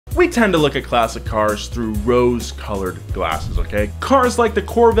We tend to look at classic cars through rose-colored glasses, okay? Cars like the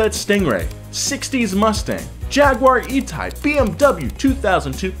Corvette Stingray, 60s Mustang, Jaguar E-type, BMW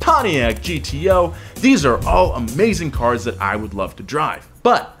 2002, Pontiac GTO, these are all amazing cars that I would love to drive.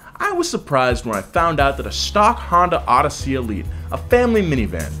 But I was surprised when I found out that a stock Honda Odyssey Elite, a family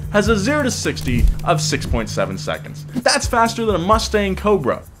minivan, has a 0 to 60 of 6.7 seconds. That's faster than a Mustang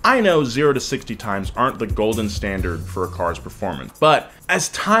Cobra. I know 0 to 60 times aren't the golden standard for a car's performance, but as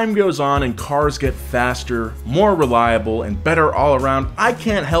time goes on and cars get faster, more reliable, and better all around, I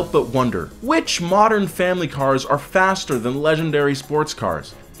can't help but wonder, which modern family cars are faster than legendary sports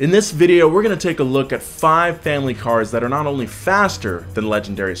cars? In this video, we're going to take a look at 5 family cars that are not only faster than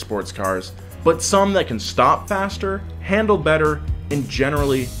legendary sports cars, but some that can stop faster, handle better, and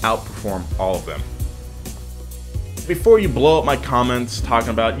generally outperform all of them. Before you blow up my comments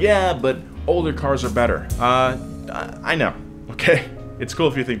talking about, yeah, but older cars are better, I know, okay? It's cool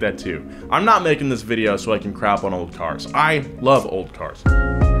if you think that too. I'm not making this video so I can crap on old cars. I love old cars.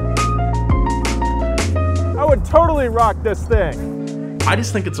 I would totally rock this thing. I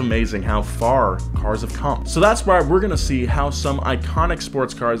just think it's amazing how far cars have come. So that's why we're gonna see how some iconic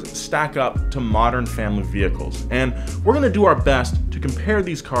sports cars stack up to modern family vehicles. And we're gonna do our best to compare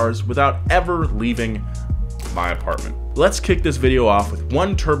these cars without ever leaving my apartment. Let's kick this video off with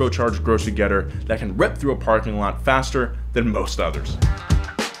one turbocharged grocery getter that can rip through a parking lot faster than most others.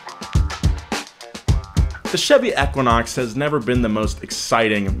 The Chevy Equinox has never been the most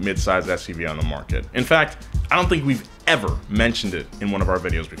exciting midsize SUV on the market. In fact, I don't think we've ever mentioned it in one of our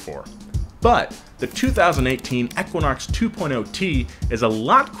videos before. But the 2018 Equinox 2.0T is a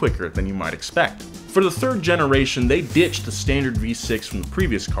lot quicker than you might expect. For the 3rd generation, they ditched the standard V6 from the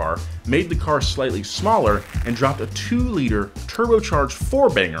previous car, made the car slightly smaller, and dropped a 2-liter turbocharged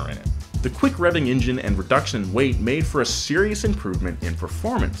 4-banger in it. The quick revving engine and reduction in weight made for a serious improvement in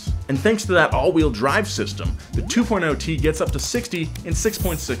performance. And thanks to that all-wheel drive system, the 2.0T gets up to 60 in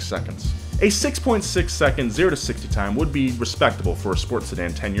 6.6 seconds. A 6.6 second 0 to 60 time would be respectable for a sports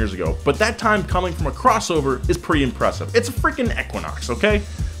sedan 10 years ago, but that time coming from a crossover is pretty impressive. It's a freaking Equinox, okay?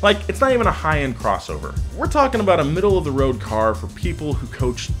 Like, it's not even a high-end crossover. We're talking about a middle-of-the-road car for people who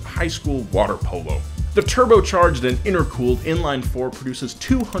coach high school water polo. The turbocharged and intercooled inline-4 produces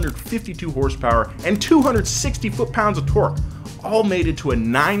 252 horsepower and 260 foot-pounds of torque, all mated to a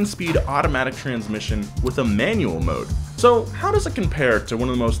 9-speed automatic transmission with a manual mode. So how does it compare to one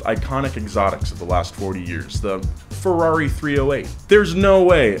of the most iconic exotics of the last 40 years, the Ferrari 308? There's no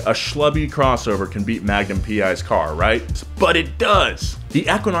way a schlubby crossover can beat Magnum PI's car, right? But it does! The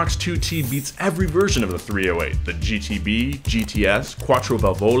Equinox 2T beats every version of the 308, the GTB, GTS, Quattro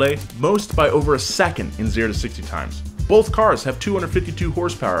Valvole, most by over a second in 0 to 60 times. Both cars have 252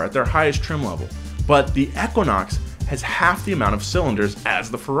 horsepower at their highest trim level, but the Equinox has half the amount of cylinders as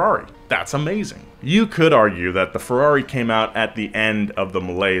the Ferrari. That's amazing. You could argue that the Ferrari came out at the end of the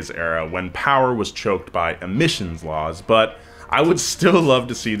malaise era when power was choked by emissions laws, but I would still love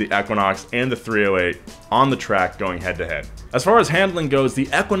to see the Equinox and the 308 on the track going head to head. As far as handling goes, the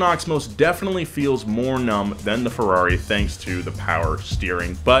Equinox most definitely feels more numb than the Ferrari thanks to the power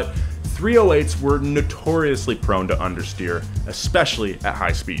steering, but 308s were notoriously prone to understeer, especially at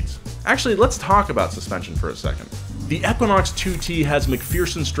high speeds. Actually, let's talk about suspension for a second. The Equinox 2T has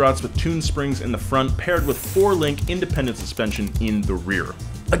McPherson struts with tuned springs in the front paired with 4-link independent suspension in the rear.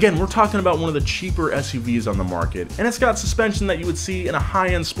 Again, we're talking about one of the cheaper SUVs on the market, and it's got suspension that you would see in a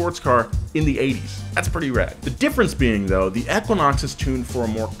high-end sports car in the 80s. That's pretty rad. The difference being, though, the Equinox is tuned for a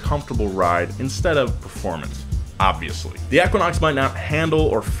more comfortable ride instead of performance. Obviously. The Equinox might not handle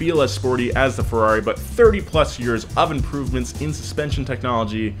or feel as sporty as the Ferrari, but 30 plus years of improvements in suspension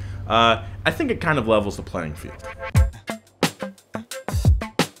technology, I think it kind of levels the playing field.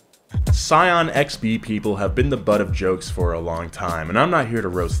 Scion XB people have been the butt of jokes for a long time, and I'm not here to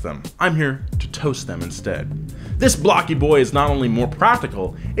roast them. I'm here to toast them instead. This blocky boy is not only more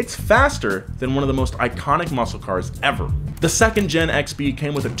practical, it's faster than one of the most iconic muscle cars ever. The 2nd gen XB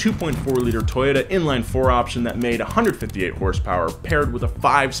came with a 2.4-liter Toyota inline-4 option that made 158 horsepower paired with a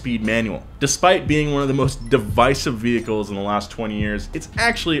 5-speed manual. Despite being one of the most divisive vehicles in the last 20 years, it's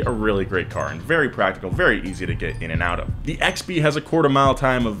actually a really great car and very practical, very easy to get in and out of. The XB has a quarter-mile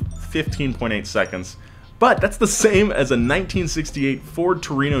time of 15.8 seconds, but that's the same as a 1968 Ford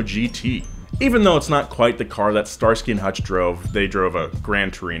Torino GT. Even though it's not quite the car that Starsky and Hutch drove, they drove a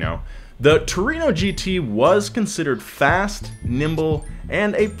Gran Torino, the Torino GT was considered fast, nimble,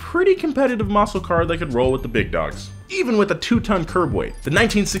 and a pretty competitive muscle car that could roll with the big dogs. Even with a 2-ton curb weight, the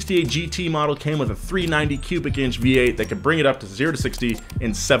 1968 GT model came with a 390 cubic inch V8 that could bring it up to 0 to 60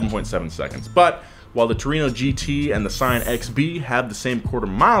 in 7.7 seconds. But While the Torino GT and the Scion XB have the same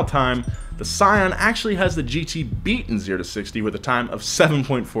quarter-mile time, the Scion actually has the GT beat in 0 to 60 with a time of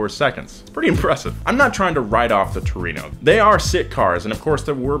 7.4 seconds. It's pretty impressive. I'm not trying to write off the Torino. They are sick cars, and of course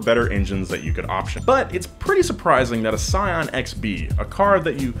there were better engines that you could option. But it's pretty surprising that a Scion XB, a car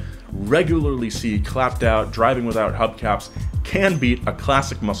that you regularly see clapped out, driving without hubcaps, can beat a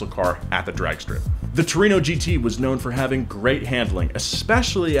classic muscle car at the drag strip. The Torino GT was known for having great handling,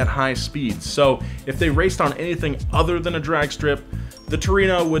 especially at high speeds, so if they raced on anything other than a drag strip, the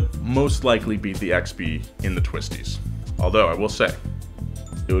Torino would most likely beat the XB in the twisties. Although, I will say,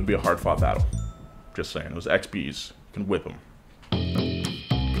 it would be a hard-fought battle. Just saying, those XBs can whip them.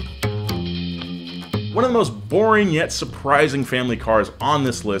 One of the most boring yet surprising family cars on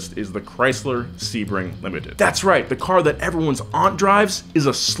this list is the Chrysler Sebring Limited. That's right, the car that everyone's aunt drives is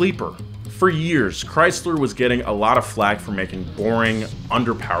a sleeper. For years, Chrysler was getting a lot of flack for making boring,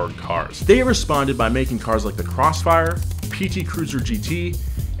 underpowered cars. They responded by making cars like the Crossfire, PT Cruiser GT,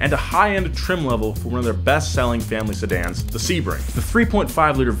 and a high-end trim level for one of their best-selling family sedans, the Sebring. The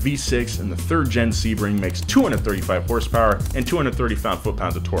 3.5-liter V6 in the 3rd-gen Sebring makes 235 horsepower and 230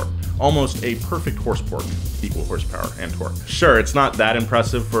 foot-pounds of torque. Almost a perfect horse-pork, equal horsepower and torque. Sure, it's not that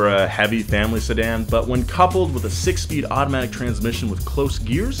impressive for a heavy family sedan, but when coupled with a 6-speed automatic transmission with close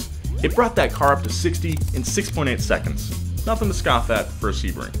gears, it brought that car up to 60 in 6.8 seconds. Nothing to scoff at for a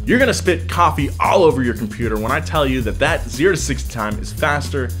Sebring. You're gonna spit coffee all over your computer when I tell you that that 0 to 60 time is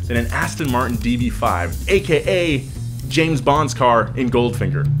faster than an Aston Martin DB5, aka James Bond's car in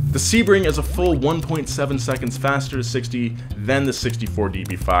Goldfinger. The Sebring is a full 1.7 seconds faster to 60 than the 64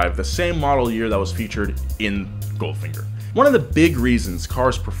 DB5, the same model year that was featured in Goldfinger. One of the big reasons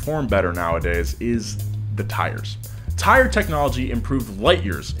cars perform better nowadays is the tires. Tire technology improved light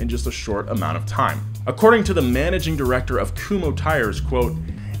years in just a short amount of time. According to the managing director of Kumho Tires, quote,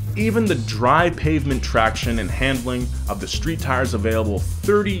 "Even the dry pavement traction and handling of the street tires available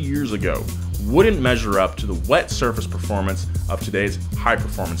 30 years ago wouldn't measure up to the wet surface performance of today's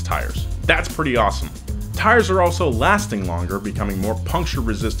high-performance tires." That's pretty awesome. Tires are also lasting longer, becoming more puncture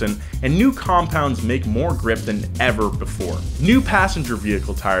resistant, and new compounds make more grip than ever before. New passenger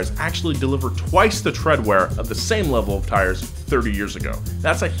vehicle tires actually deliver twice the tread wear of the same level of tires 30 years ago.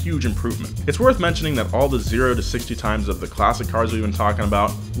 That's a huge improvement. It's worth mentioning that all the 0 to 60 times of the classic cars we've been talking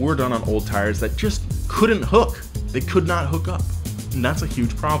about were done on old tires that just couldn't hook. They could not hook up. And that's a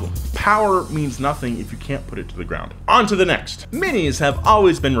huge problem. Power means nothing if you can't put it to the ground. On to the next. Minis have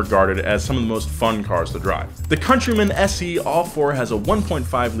always been regarded as some of the most fun cars to drive. The Countryman SE All-4 has a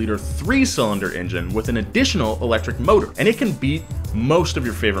 1.5-liter 3-cylinder engine with an additional electric motor, and it can beat most of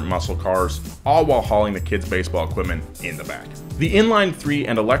your favorite muscle cars, all while hauling the kids' baseball equipment in the back. The inline 3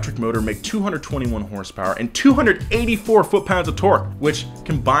 and electric motor make 221 horsepower and 284 foot-pounds of torque, which,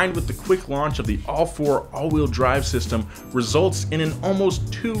 combined with the quick launch of the All-4 all-wheel drive system, results in an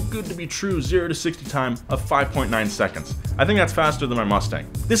almost too good to be true 0 to 60 time of 5.9 seconds. I think that's faster than my Mustang.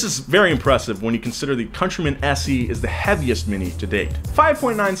 This is very impressive when you consider the Countryman SE is the heaviest Mini to date.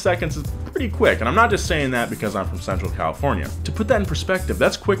 5.9 seconds is pretty quick, and I'm not just saying that because I'm from Central California. To put that in perspective,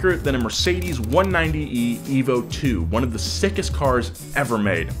 that's quicker than a Mercedes 190e Evo 2, one of the sickest cars ever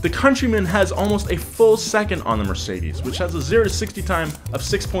made. The Countryman has almost a full second on the Mercedes, which has a 0 to 60 time of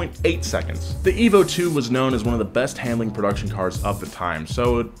 6.8 seconds. The Evo 2 was known as one of the best handling production cars of the time,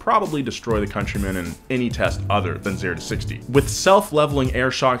 so it would probably destroy the Countryman in any test other than 0 to 60. With self-leveling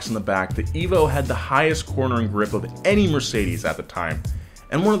air shocks in the back, the Evo had the highest cornering grip of any Mercedes at the time,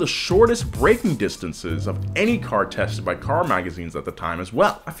 and one of the shortest braking distances of any car tested by car magazines at the time as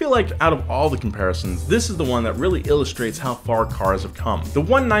well. I feel like out of all the comparisons, this is the one that really illustrates how far cars have come. The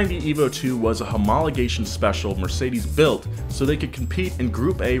 190 Evo 2 was a homologation special Mercedes built so they could compete in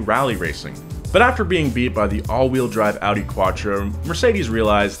Group A rally racing. But after being beat by the all-wheel drive Audi Quattro, Mercedes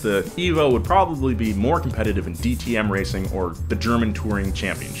realized the Evo would probably be more competitive in DTM racing or the German Touring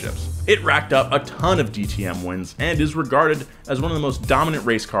Championships. It racked up a ton of DTM wins and is regarded as one of the most dominant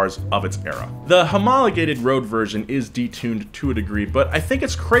race cars of its era. The homologated road version is detuned to a degree, but I think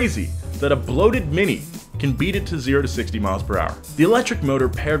it's crazy that a bloated Mini can beat it to 0 to 60 miles per hour. The electric motor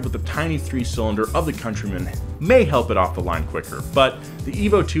paired with the tiny 3-cylinder of the Countryman may help it off the line quicker, but the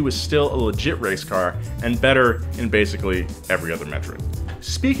Evo 2 is still a legit race car and better in basically every other metric.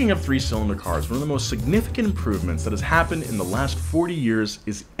 Speaking of 3-cylinder cars, one of the most significant improvements that has happened in the last 40 years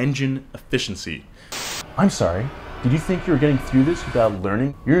is engine efficiency. I'm sorry, did you think you were getting through this without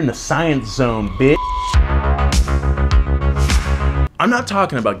learning? You're in the science zone, bitch. I'm not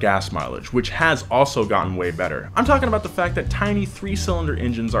talking about gas mileage, which has also gotten way better. I'm talking about the fact that tiny 3-cylinder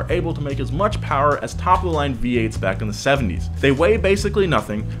engines are able to make as much power as top-of-the-line V8s back in the 70s. They weigh basically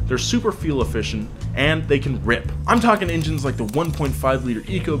nothing, they're super fuel efficient, and they can rip. I'm talking engines like the 1.5-liter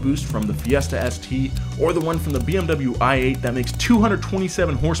EcoBoost from the Fiesta ST, or the one from the BMW i8 that makes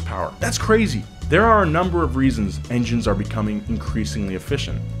 227 horsepower. That's crazy. There are a number of reasons engines are becoming increasingly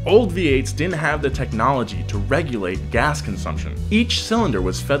efficient. Old V8s didn't have the technology to regulate gas consumption. Each cylinder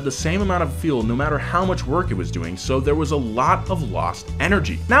was fed the same amount of fuel no matter how much work it was doing, so there was a lot of lost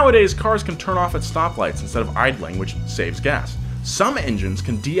energy. Nowadays, cars can turn off at stoplights instead of idling, which saves gas. Some engines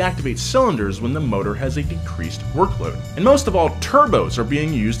can deactivate cylinders when the motor has a decreased workload. And most of all, turbos are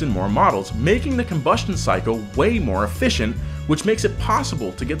being used in more models, making the combustion cycle way more efficient, which makes it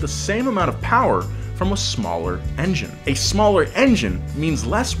possible to get the same amount of power from a smaller engine. A smaller engine means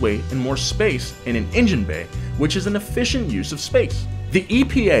less weight and more space in an engine bay, which is an efficient use of space. The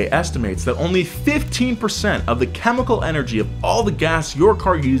EPA estimates that only 15% of the chemical energy of all the gas your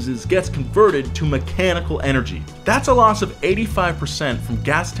car uses gets converted to mechanical energy. That's a loss of 85% from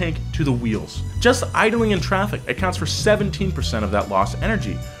gas tank to the wheels. Just idling in traffic accounts for 17% of that lost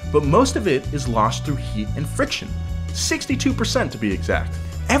energy, but most of it is lost through heat and friction. 62% to be exact.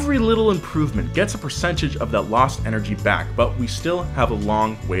 Every little improvement gets a percentage of that lost energy back, but we still have a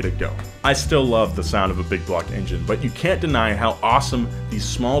long way to go. I still love the sound of a big block engine, but you can't deny how awesome these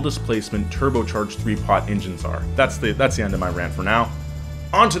small displacement turbocharged 3-pot engines are. That's the end of my rant for now.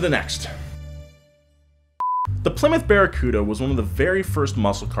 On to the next. The Plymouth Barracuda was one of the very first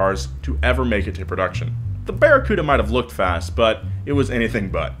muscle cars to ever make it to production. The Barracuda might have looked fast, but it was anything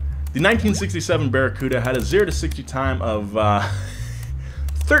but. The 1967 Barracuda had a 0 to 60 time of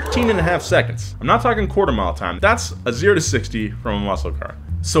 13.5 seconds. I'm not talking quarter mile time. That's a 0 to 60 from a muscle car.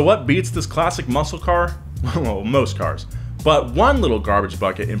 So what beats this classic muscle car? Well, most cars. But one little garbage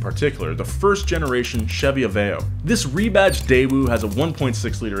bucket in particular, the first generation Chevy Aveo. This rebadged Daewoo has a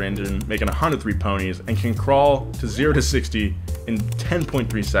 1.6 liter engine making 103 ponies and can crawl to 0 to 60 in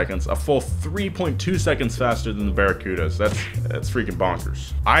 10.3 seconds, a full 3.2 seconds faster than the Barracudas. That's freaking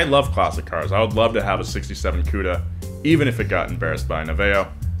bonkers. I love classic cars. I would love to have a 67 Cuda, even if it got embarrassed by an Aveo.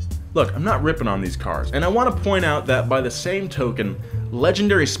 Look, I'm not ripping on these cars, and I want to point out that by the same token,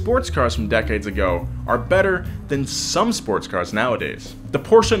 legendary sports cars from decades ago are better than some sports cars nowadays. The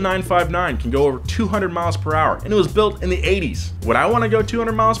Porsche 959 can go over 200 miles per hour, and it was built in the 80s. Would I want to go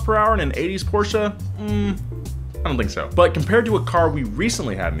 200 miles per hour in an 80s Porsche? I don't think so. But compared to a car we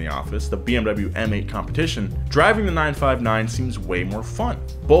recently had in the office, the BMW M8 Competition, driving the 959 seems way more fun.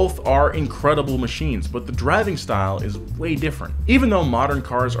 Both are incredible machines, but the driving style is way different. Even though modern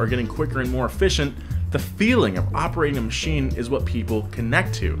cars are getting quicker and more efficient, the feeling of operating a machine is what people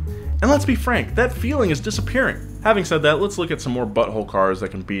connect to. And let's be frank, that feeling is disappearing. Having said that, let's look at some more butthole cars that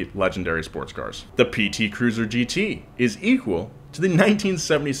can beat legendary sports cars. The PT Cruiser GT is equal to the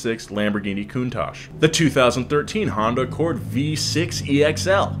 1976 Lamborghini Countach. The 2013 Honda Accord V6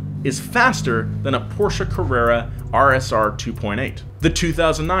 EXL is faster than a Porsche Carrera RSR 2.8. The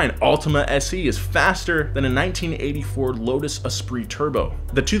 2009 Altima SE is faster than a 1984 Lotus Esprit Turbo.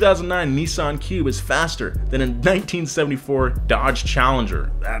 The 2009 Nissan Cube is faster than a 1974 Dodge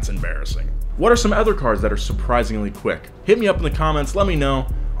Challenger. That's embarrassing. What are some other cars that are surprisingly quick? Hit me up in the comments, let me know.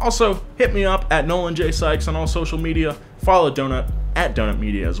 Also, hit me up at Nolan J. Sykes on all social media. Follow Donut at Donut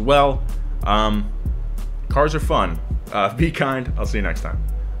Media as well. Cars are fun. Be kind. I'll see you next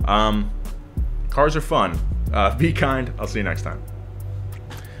time. Cars are fun. Be kind. I'll see you next time.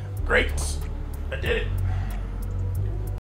 Great. I did it.